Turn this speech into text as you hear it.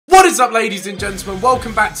What is up, ladies and gentlemen?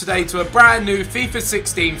 Welcome back today to a brand new FIFA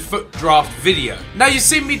 16 FUT draft video. Now, you've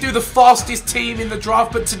seen me do the fastest team in the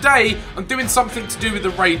draft, but today I'm doing something to do with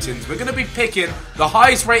the ratings. We're going to be picking the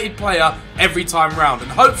highest rated player every time round, and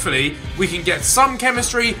hopefully we can get some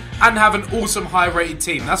chemistry and have an awesome high rated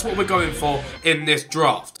team. That's what we're going for in this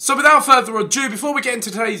draft. So without further ado, before we get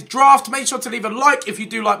into today's draft, make sure to leave a like if you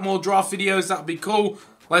do like more draft videos. That would be cool.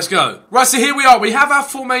 Let's go. Right, so here we are. We have our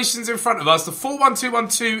formations in front of us. The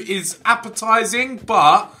 4-1-2-1-2 is appetizing,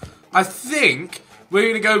 but I think we're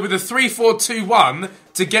going to go with a 3-4-2-1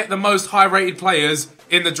 to get the most high-rated players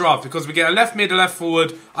in the draft, because we get a left mid, a left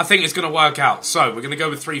forward. I think it's going to work out. So we're going to go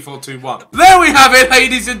with 3-4-2-1. There we have it,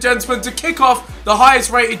 ladies and gentlemen. To kick off the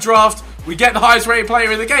highest-rated draft, we get the highest-rated player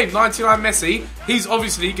in the game, 99 Messi. He's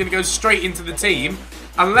obviously going to go straight into the team.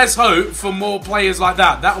 And let's hope for more players like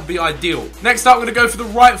that. That would be ideal. Next up, we're going to go for the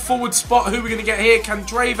right forward spot. Who we're going to get here?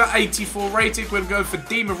 Candreva, 84 rated. We're going to go for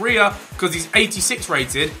Di Maria because he's 86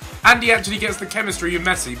 rated. And he actually gets the chemistry with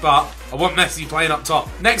Messi, but I want Messi playing up top.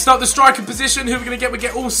 Next up, the striker position. Who we're going to get? We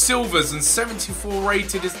get all silvers, and 74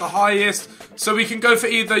 rated is the highest. So we can go for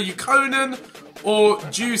either Yukonen or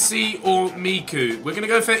Juicy or Miku. We're going to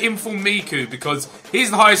go for Inform Miku because he's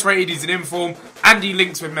the highest rated, he's an Inform, and he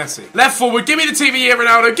links with Messi. Left forward, give me the team of the year,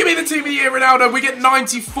 Ronaldo. Give me the team of the year, Ronaldo. We get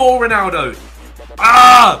 94 Ronaldo.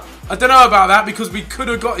 I don't know about that because we could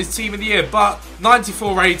have got his team of the year, but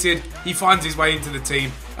 94 rated, he finds his way into the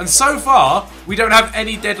team. And so far, we don't have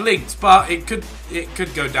any dead links, but it could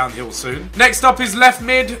go downhill soon. Next up is left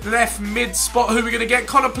mid spot. Who are we going to get?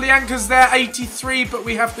 Conor Plianka's there, 83, but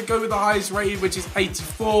we have to go with the highest rated, which is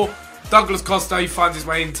 84. Douglas Costa, he finds his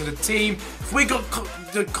way into the team. If we got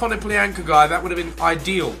the Conor Plianka guy, that would have been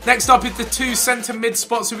ideal. Next up is the two centre mid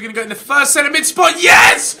spots. So we're going to go in the first centre mid spot.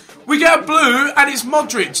 Yes! We get a blue, and it's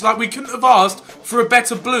Modric. Like, we couldn't have asked for a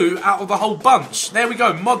better blue out of the whole bunch. There we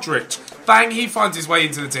go, Modric. Bang, he finds his way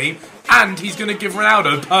into the team, and he's going to give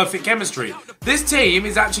Ronaldo perfect chemistry. This team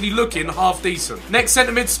is actually looking half decent. Next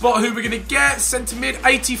centre mid spot, who we're going to get? Centre mid,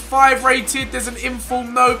 85 rated. There's an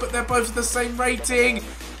Inform no, but they're both the same rating.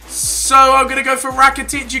 So I'm going to go for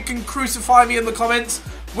Rakitic. You can crucify me in the comments.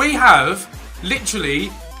 We have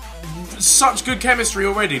literally such good chemistry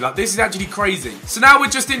already. Like, this is actually crazy. So now we're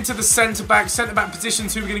just into the centre-back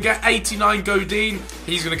positions. Who we're going to get? 89 Godin.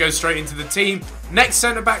 He's going to go straight into the team. Next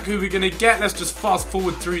centre-back, who we're going to get? Let's just fast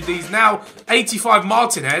forward through these now. 85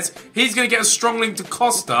 Martinez. He's going to get a strong link to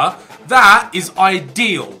Costa. That is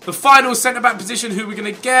ideal. The final centre-back position, who we're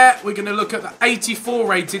going to get? We're going to look at the 84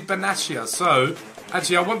 rated Benatia. So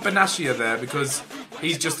actually, I want Benatia there because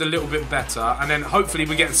he's just a little bit better. And then hopefully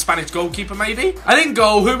we get a Spanish goalkeeper maybe. And in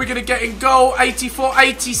goal, who are we going to get in goal? 84,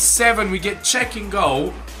 87. We get Czech in goal,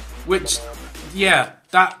 which, yeah,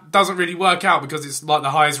 that doesn't really work out because it's like the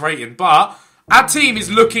highest rating. But our team is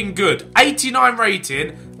looking good. 89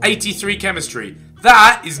 rating, 83 chemistry.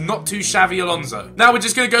 That is not too shabby, Alonso. Now we're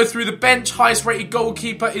just going to go through the bench. Highest rated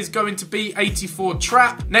goalkeeper is going to be 84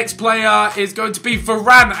 Trapp. Next player is going to be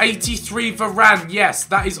Varane, 83 Varane. Yes,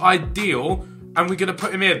 that is ideal. And we're going to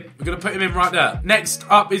put him in. We're going to put him in right there. Next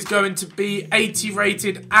up is going to be 80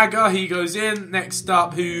 rated Aga. He goes in. Next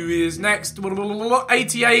up, who is next?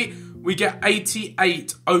 88. We get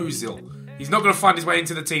 88 Ozil. He's not going to find his way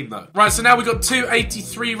into the team, though. Right, so now we've got two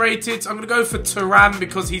 83 rated. I'm going to go for Turan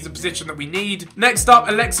because he's a position that we need. Next up,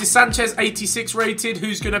 Alexis Sanchez, 86 rated.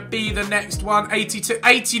 Who's going to be the next one? 82,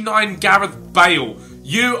 89 Gareth Bale.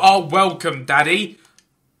 You are welcome, Daddy.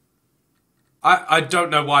 I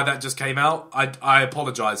don't know why that just came out. I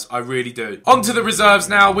apologise. I really do. On to the reserves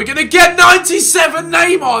now. We're going to get 97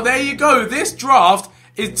 Neymar. There you go. This draft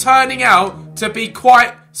is turning out to be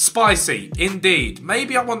quite spicy indeed.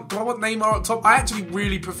 Maybe do I want Neymar at top? I actually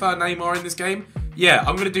really prefer Neymar in this game. Yeah,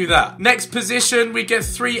 I'm going to do that. Next position, we get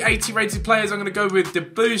three 80 rated players. I'm going to go with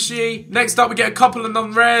Debussy. Next up, we get a couple of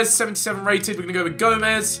non-rares, 77 rated. We're going to go with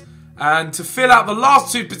Gomez. And to fill out the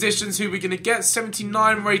last two positions, who we're going to get?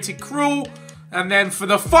 79 rated Krul. And then for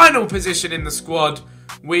the final position in the squad,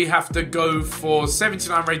 we have to go for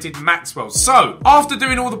 79 rated Maxwell. So, after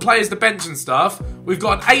doing all the players, the bench and stuff, we've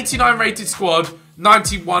got an 89 rated squad,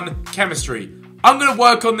 91 chemistry. I'm going to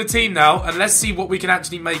work on the team now, and let's see what we can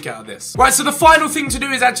actually make out of this. Right, so the final thing to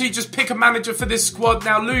do is actually just pick a manager for this squad.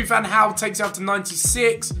 Now, Louis van Gaal takes out to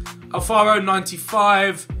 96, Alfaro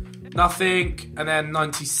 95, nothing, and then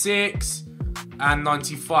 96, and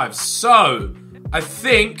 95. So, I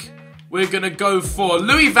think we're going to go for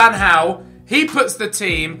Louis van Gaal. He puts the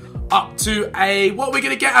team up to a... What we're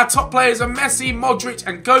going to get? Our top players are Messi, Modric,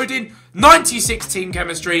 and Godin. 96 team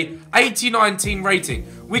chemistry, 89 team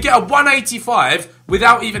rating. We get a 185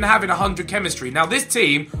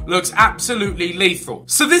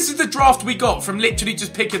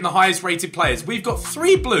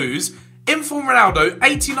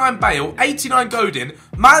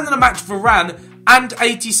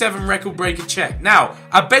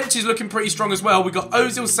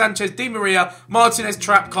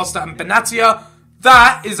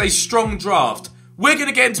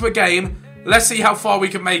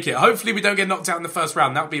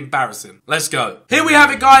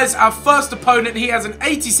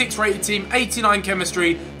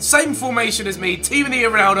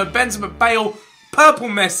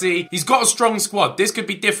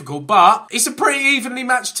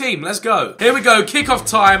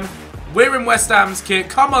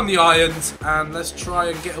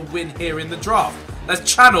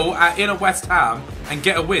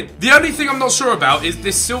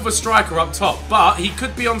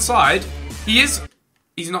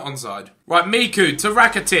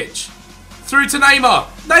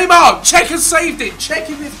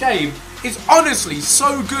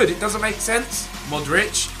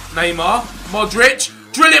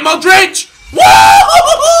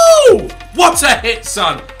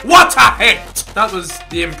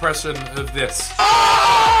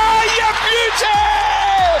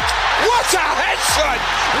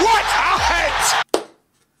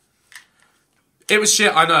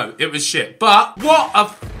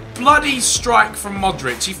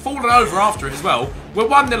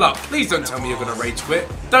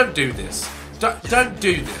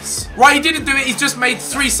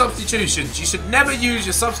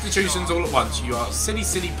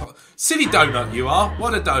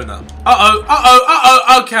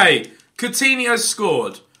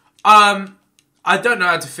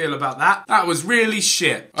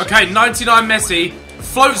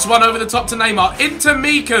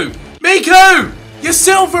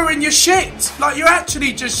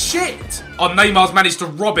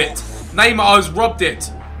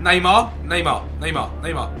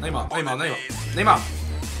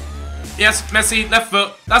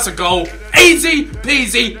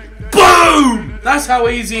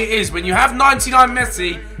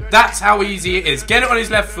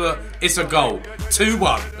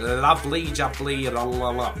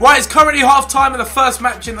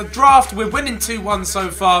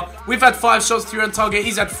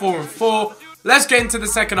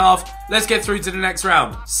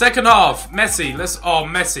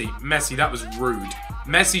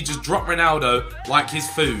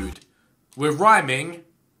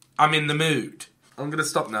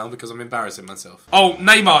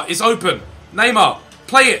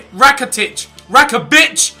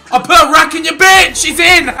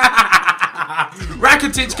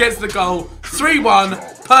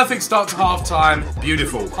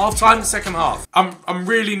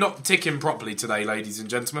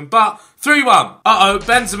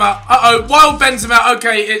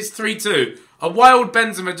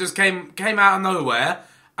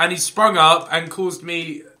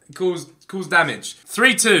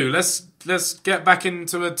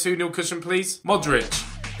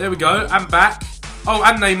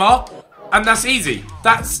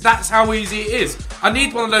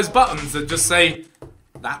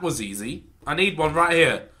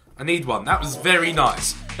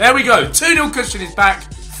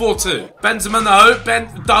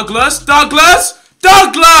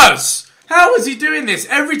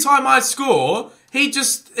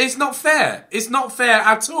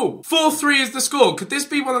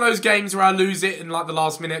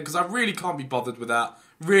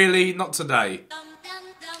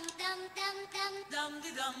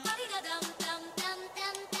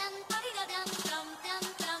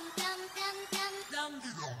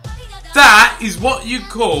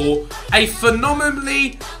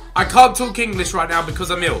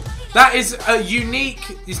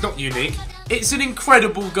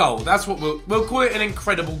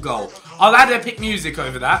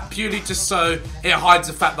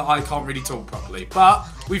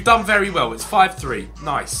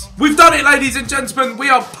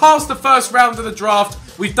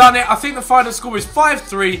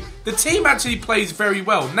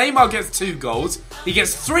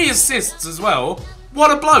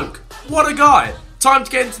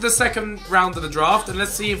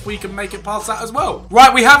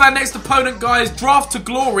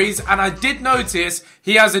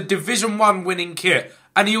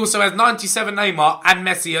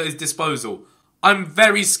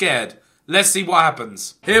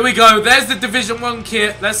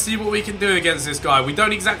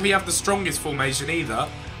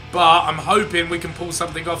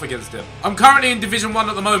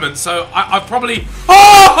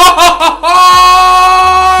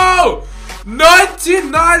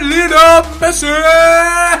 99 Lionel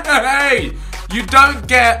Messi! You don't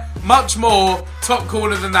get much more top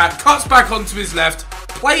corner than that. Cuts back onto his left,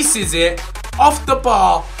 places it off the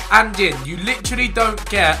bar and in. You literally don't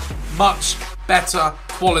get much better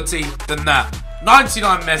quality than that.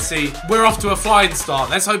 99 Messi. We're off to a flying start.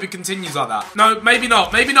 Let's hope it continues like that. No, maybe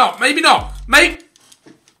not. Maybe not. Maybe not.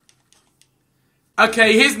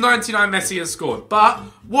 Okay, here's 99 Messi has scored. But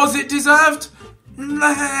was it deserved?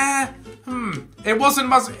 Nah. It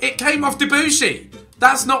wasn't. It came off Debussy.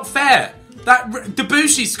 That's not fair. That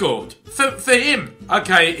Debussy scored for him.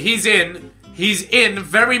 Okay, he's in. He's in,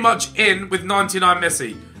 very much in with 99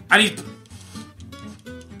 Messi. And he's...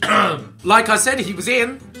 like I said, he was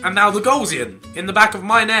in, and now the goal's in the back of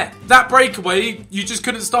my net. That breakaway, you just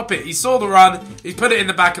couldn't stop it. He saw the run, he put it in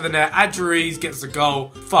the back of the net. Adjuriz gets the goal.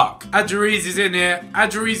 Fuck. Adjuriz is in here.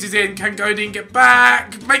 Adjuriz is in. Can Godin get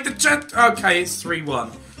back? Make the chance. Okay, it's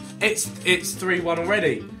 3-1. It's 3-1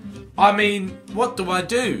 already. I mean, what do I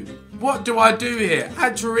do? What do I do here?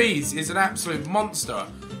 Adjuriz is an absolute monster.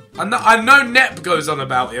 I know Nep goes on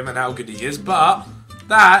about him and how good he is, but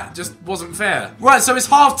that just wasn't fair. Right, so it's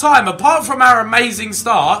half time. Apart from our amazing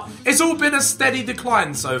start, it's all been a steady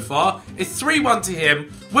decline so far. It's 3-1 to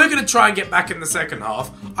him. We're going to try and get back in the second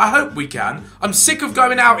half. I hope we can. I'm sick of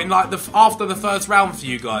going out in like after the first round for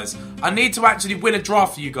you guys. I need to actually win a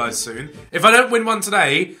draft for you guys soon. If I don't win one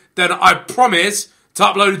today, then I promise to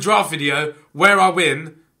upload a draft video where I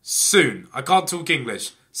win soon. I can't talk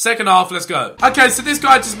English. Second half, let's go. Okay, so this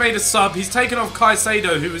guy just made a sub. He's taken off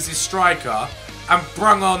Caicedo, who was his striker, and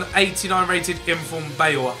brung on 89 rated Inform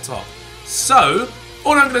Bale up top. So,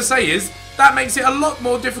 all I'm going to say is, that makes it a lot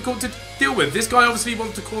more difficult to deal with. This guy obviously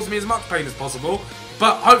wants to cause me as much pain as possible,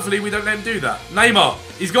 but hopefully we don't let him do that. Neymar,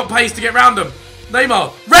 he's got pace to get round him.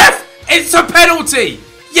 Neymar, ref, it's a penalty!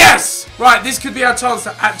 Yes! Right, this could be our chance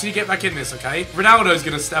to actually get back in this, okay? Ronaldo's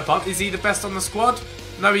going to step up. Is he the best on the squad?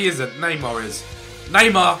 No, he isn't. Neymar is.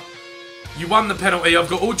 Neymar, you won the penalty. I've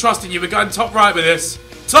got all trust in you. We're going top right with this.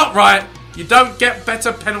 Top right. You don't get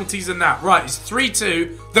better penalties than that. Right, it's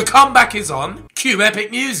 3-2. The comeback is on. Cue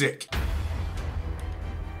epic music.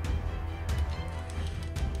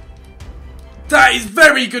 That is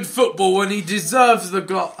very good football and he deserves the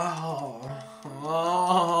goal.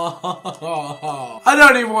 I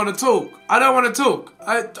don't even want to talk. I don't want to talk.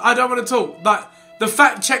 I don't want to talk. Like, the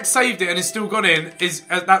fact Czech saved it and it's still gone in is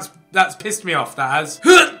that's pissed me off. That has.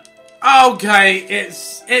 Okay,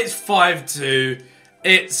 it's 5-2.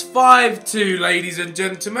 It's 5-2, ladies and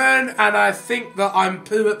gentlemen, and I think that I'm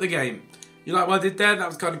poo at the game. You like what I did there? That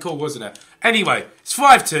was kind of cool, wasn't it? Anyway, it's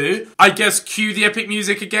 5-2. I guess cue the epic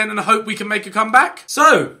music again and hope we can make a comeback.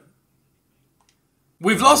 So,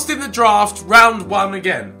 we've lost in the draft round 1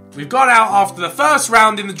 again. We've got out after the first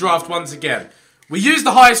round in the draft once again. We used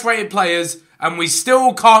the highest rated players and we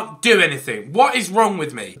still can't do anything. What is wrong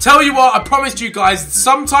with me? Tell you what, I promised you guys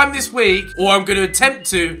sometime this week, or I'm going to attempt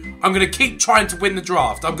to, I'm going to keep trying to win the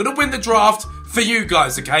draft. I'm going to win the draft for you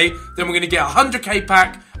guys, okay? Then we're going to get a 100k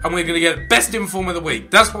pack and we're going to get best inform of the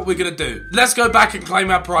week. That's what we're going to do. Let's go back and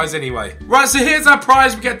claim our prize anyway. Right, so here's our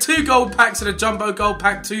prize. We get 2 gold packs and a jumbo gold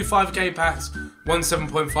pack, 2 5k packs, 1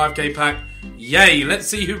 7.5k pack. Yay, let's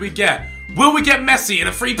see who we get. Will we get Messi in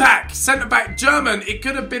a free pack? Centre back German. It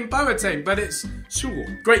could have been Boateng, but it's sure.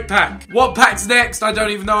 Great pack. What pack's next? I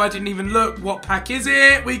don't even know. I didn't even look. What pack is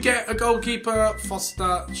it? We get a goalkeeper.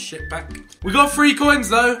 Foster. Shit pack. We got 3 coins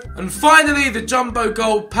though. And finally, the jumbo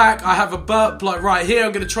gold pack. I have a burp like right here.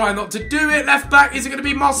 I'm going to try not to do it. Left back. Is it going to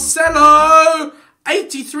be Marcelo?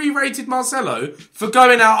 83 rated Marcelo for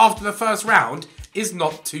going out after the first round is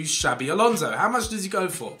not too shabby. Alonso. How much does he go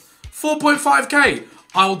for? 4.5k.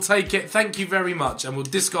 I'll take it, thank you very much, and we'll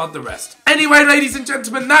discard the rest. Anyway, ladies and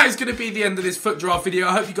gentlemen, that is going to be the end of this foot draft video.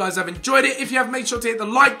 I hope you guys have enjoyed it. If you have, make sure to hit the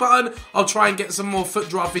like button. I'll try and get some more foot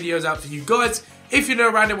draft videos out for you guys. If you're new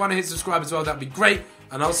around and want to hit subscribe as well, that'd be great.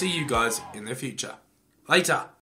 And I'll see you guys in the future. Later.